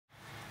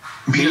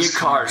Mia's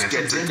car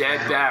gets a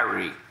dead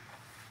battery.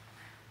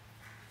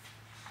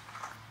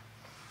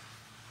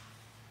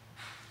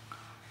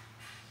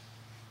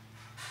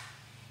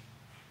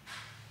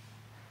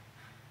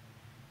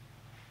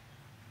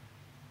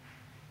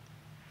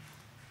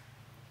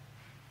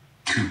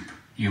 Coop,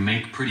 you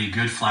make pretty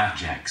good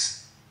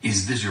flapjacks.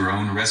 Is this your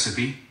own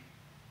recipe?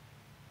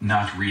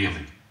 Not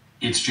really.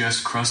 It's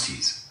just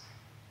Krusty's.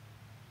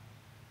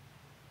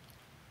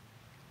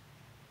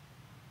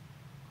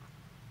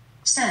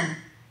 So,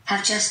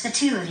 have just the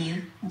two of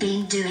you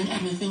been doing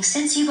anything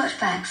since you got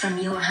back from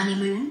your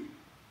honeymoon?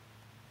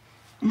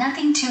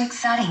 Nothing too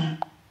exciting.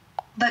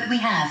 But we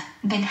have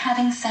been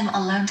having some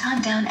alone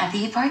time down at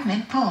the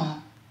apartment pool.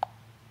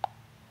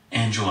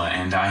 Angela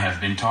and I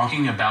have been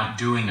talking about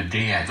doing a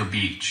day at the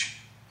beach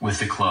with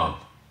the club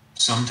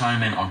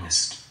sometime in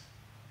August.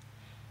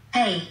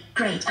 Hey,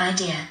 great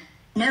idea.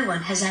 No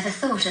one has ever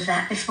thought of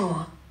that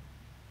before.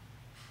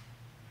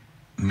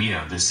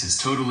 Mia, this is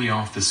totally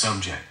off the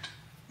subject.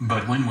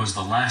 But when was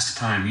the last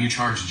time you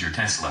charged your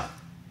Tesla?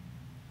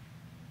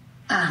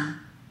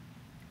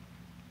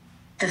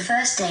 The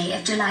first day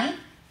of July?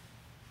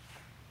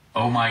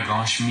 Oh my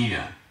gosh,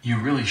 Mia, you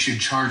really should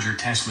charge your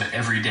Tesla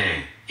every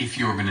day if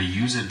you're gonna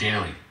use it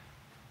daily.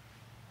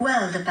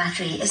 Well, the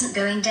battery isn't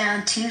going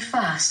down too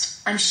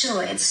fast. I'm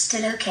sure it's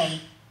still okay.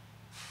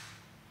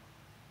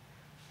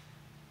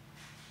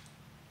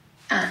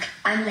 Ugh,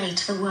 I'm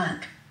late for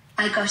work.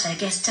 I gotta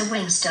get to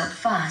Wingstop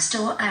fast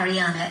or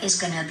Ariana is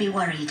gonna be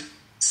worried.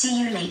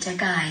 See you later,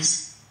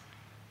 guys.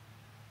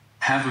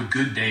 Have a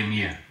good day,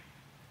 Mia.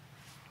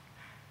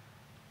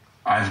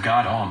 I've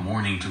got all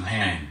morning to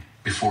hang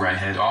before I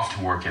head off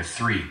to work at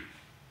 3.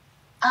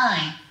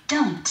 I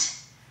don't.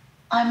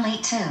 I'm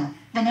late too.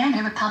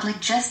 Banana Republic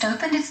just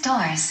opened its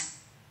doors.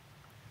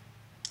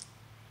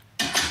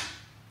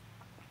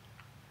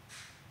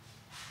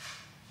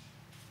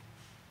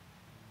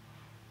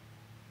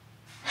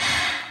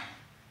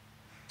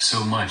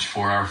 So much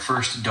for our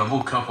first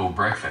double couple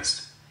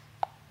breakfast.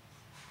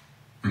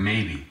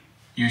 Maybe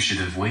you should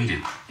have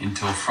waited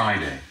until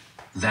Friday.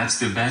 That's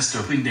the best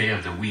open day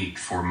of the week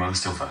for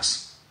most of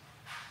us.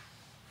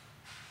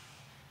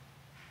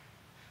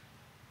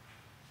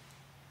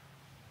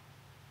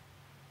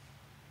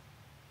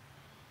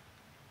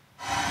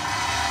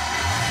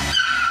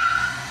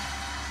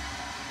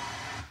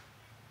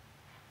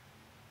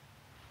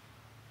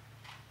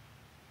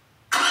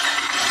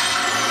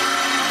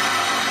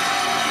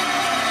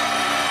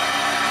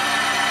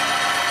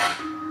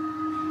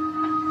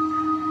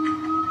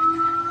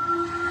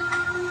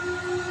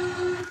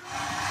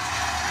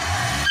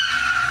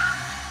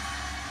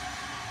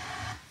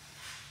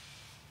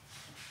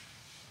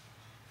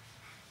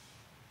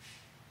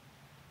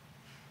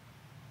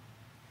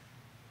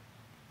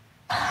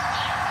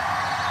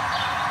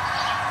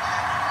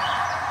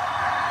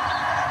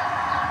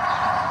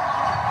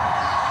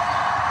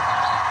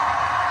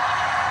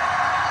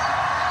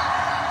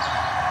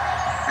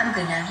 I'm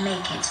gonna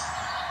make it.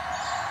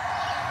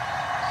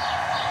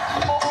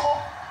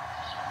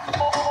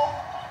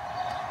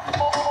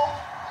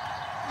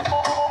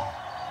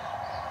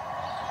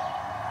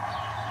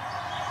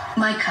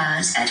 My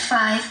car's at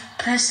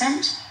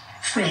 5%?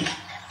 Frig,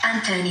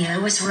 Antonio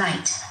was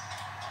right.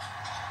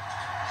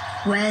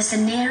 Where's the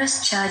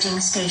nearest charging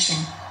station?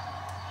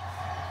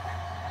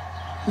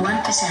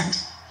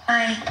 1%.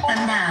 I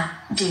am now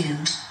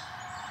doomed.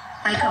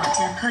 I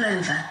gotta pull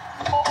over.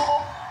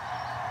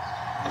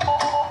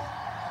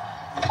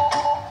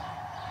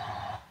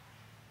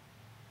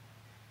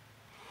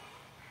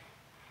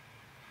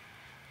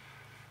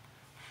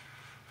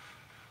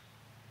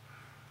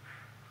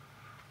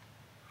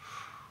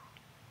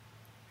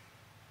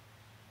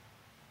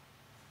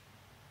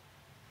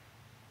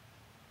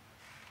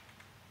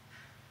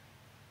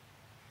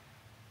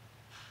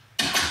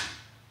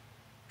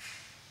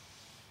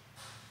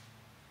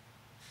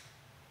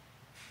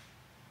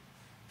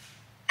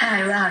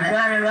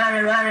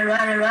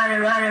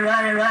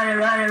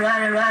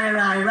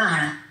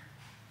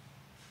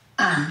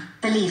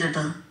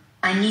 Unbelievable.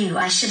 I knew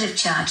I should have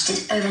charged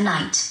it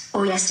overnight,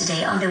 or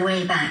yesterday on the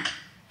way back.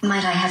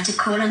 Might I have to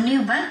call an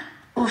Uber?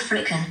 Or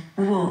frickin'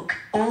 walk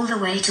all the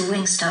way to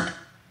Wingstop?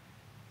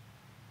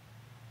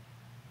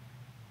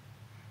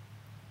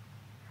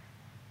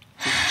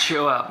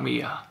 Chill out,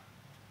 Mia.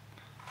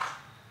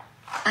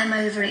 I'm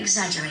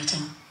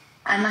over-exaggerating.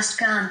 I must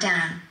calm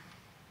down.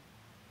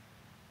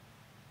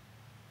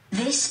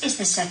 This is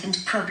the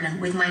second problem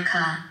with my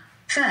car.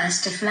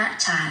 First a flat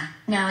tire,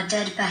 now a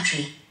dead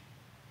battery.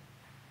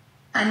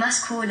 I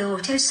must call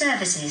auto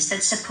services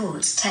that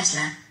supports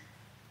Tesla.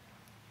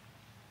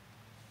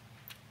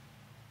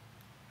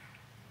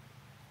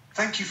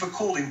 Thank you for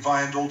calling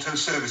Viand Auto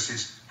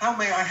Services. How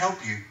may I help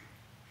you?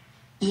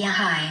 Yeah,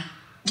 hi.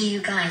 Do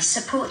you guys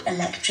support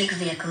electric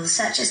vehicles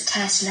such as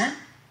Tesla?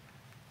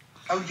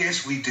 Oh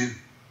yes, we do.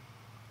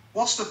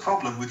 What's the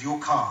problem with your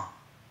car?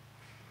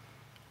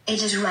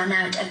 It has run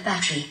out of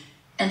battery,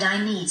 and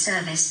I need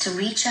service to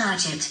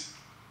recharge it.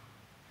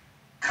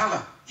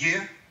 Color,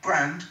 year,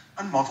 brand,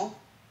 and model?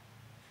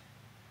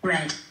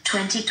 Red,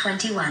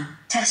 2021,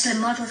 Tesla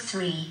Model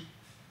 3.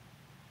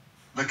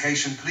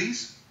 Location,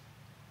 please.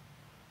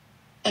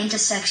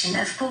 Intersection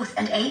of 4th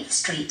and 8th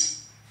Street.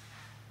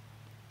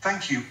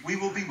 Thank you. We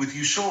will be with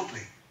you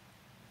shortly.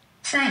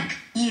 Thank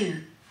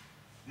you.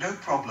 No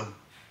problem.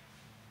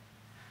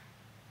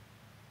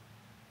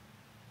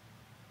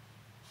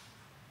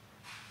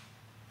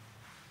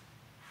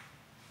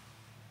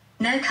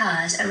 No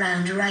cars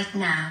around right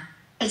now.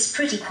 It's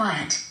pretty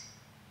quiet.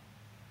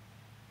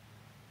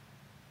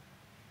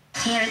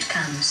 Here it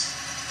comes.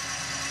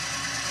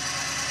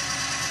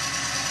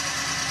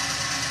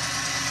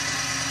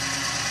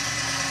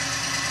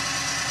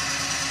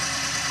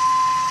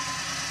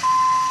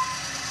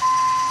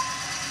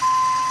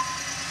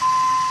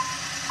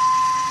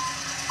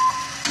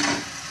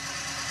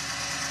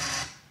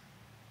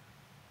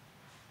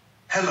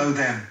 Hello,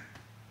 then.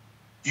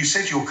 You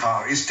said your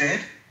car is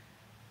dead?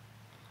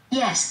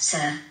 Yes,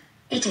 sir.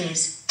 It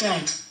is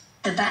dead.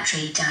 The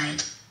battery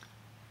died.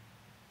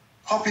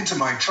 Hop into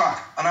my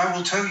truck and I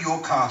will tow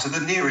your car to the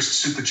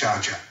nearest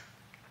supercharger.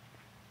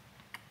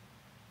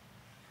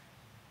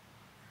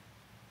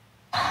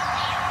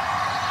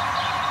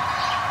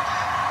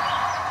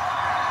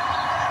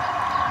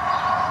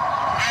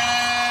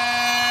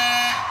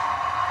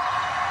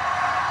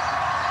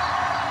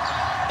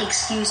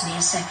 Excuse me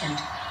a second.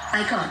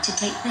 I got to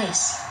take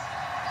this.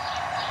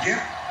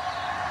 Yep.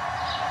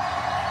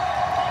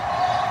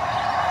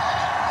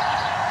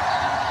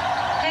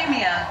 Hey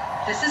Mia,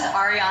 this is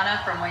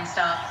Ariana from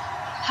Wingstop.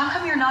 How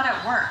come you're not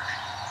at work?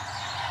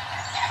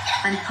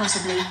 I'm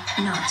possibly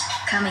not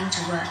coming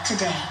to work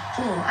today,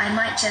 or I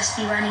might just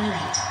be running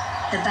late.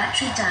 The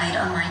battery died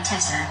on my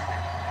Tesla.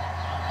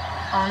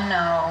 Oh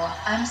no,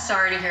 I'm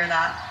sorry to hear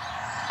that.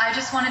 I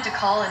just wanted to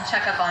call and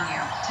check up on you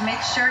to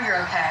make sure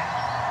you're okay.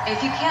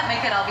 If you can't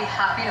make it, I'll be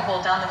happy to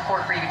hold down the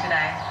fort for you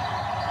today.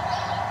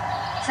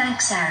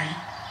 Thanks, Ari.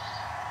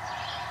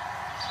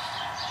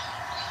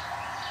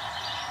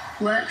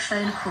 Work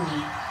phone call.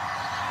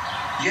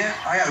 Yeah,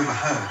 I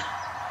overheard.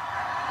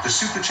 The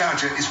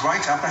supercharger is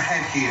right up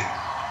ahead here.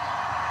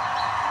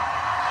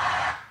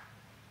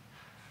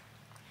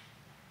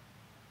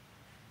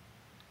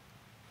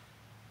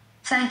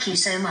 Thank you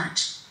so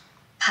much.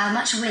 How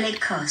much will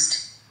it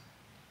cost?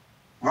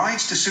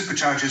 Rides to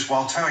superchargers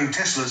while towing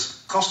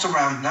Teslas cost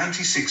around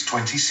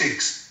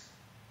 $96.26.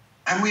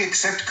 And we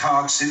accept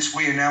cards since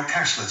we are now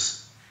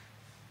cashless.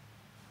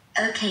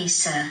 Okay,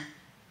 sir.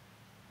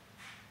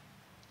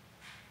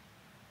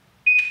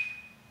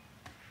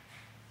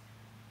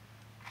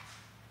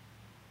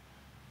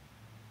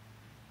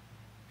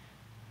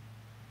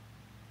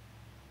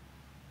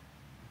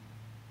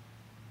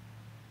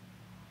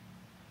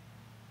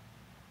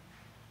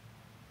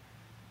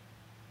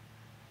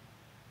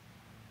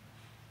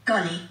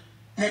 Golly,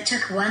 that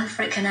took 1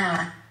 frickin'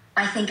 hour.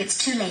 I think it's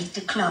too late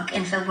to clock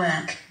in for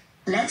work.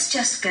 Let's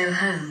just go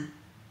home.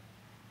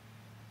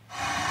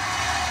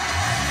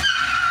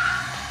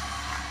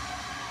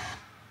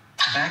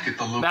 Back at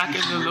the location, Back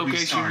in the where we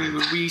location started.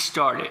 where we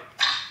started.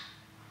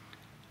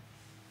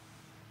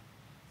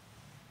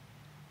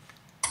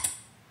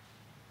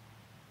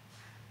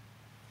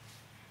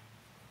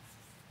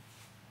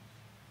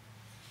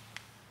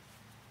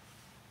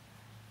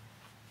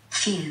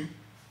 Phew.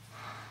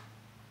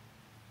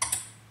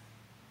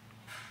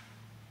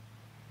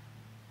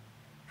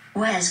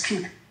 Where's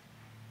Coop?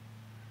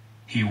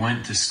 He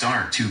went to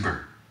Star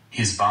Tuber.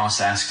 His boss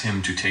asked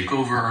him to take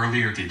over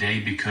earlier today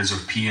because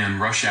of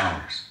PM rush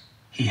hours.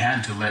 He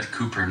had to let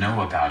Cooper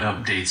know about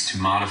updates to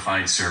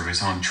modified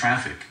service on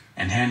traffic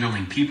and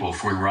handling people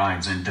for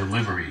rides and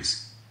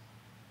deliveries.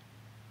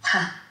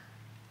 Huh.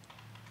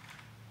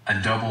 A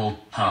double,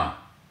 huh.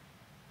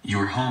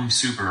 You're home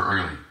super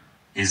early.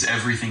 Is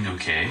everything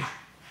okay?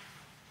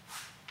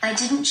 I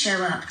didn't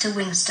show up to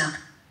Wingstop.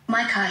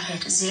 My car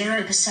hit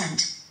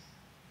 0%.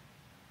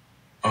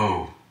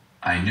 Oh,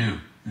 I knew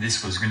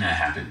this was gonna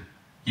happen.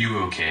 You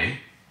okay?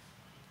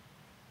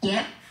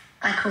 Yep.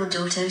 I called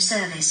auto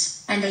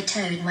service, and they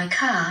towed my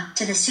car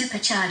to the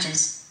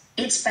superchargers.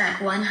 It's back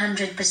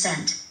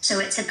 100%, so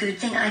it's a good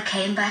thing I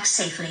came back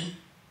safely.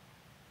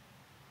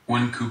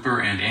 When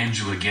Cooper and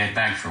Angela get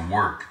back from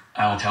work,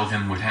 I'll tell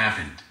them what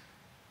happened.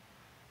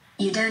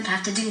 You don't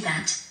have to do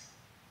that.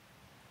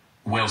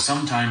 Well,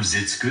 sometimes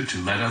it's good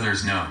to let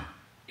others know,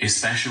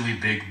 especially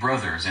big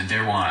brothers and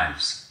their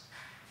wives.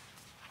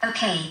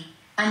 Okay,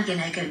 I'm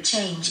gonna go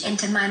change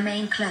into my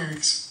main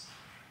clothes.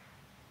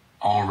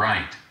 All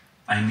right.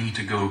 I need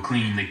to go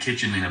clean the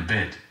kitchen in a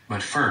bit,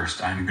 but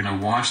first I'm gonna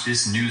watch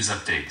this news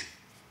update.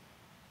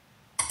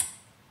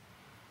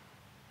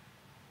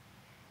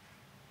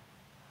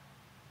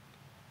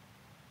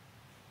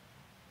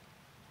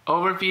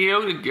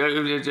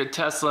 Overview, the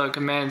Tesla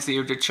commands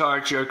you to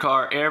charge your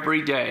car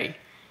every day.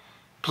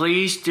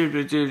 Please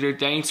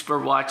thanks for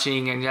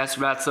watching, and that's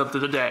wraps up to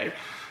the day.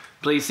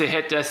 Please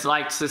hit that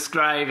like,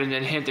 subscribe, and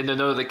then hit the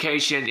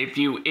notification if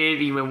you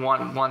even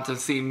want to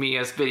see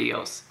Mia's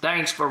videos.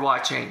 Thanks for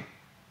watching.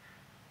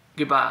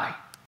 Goodbye.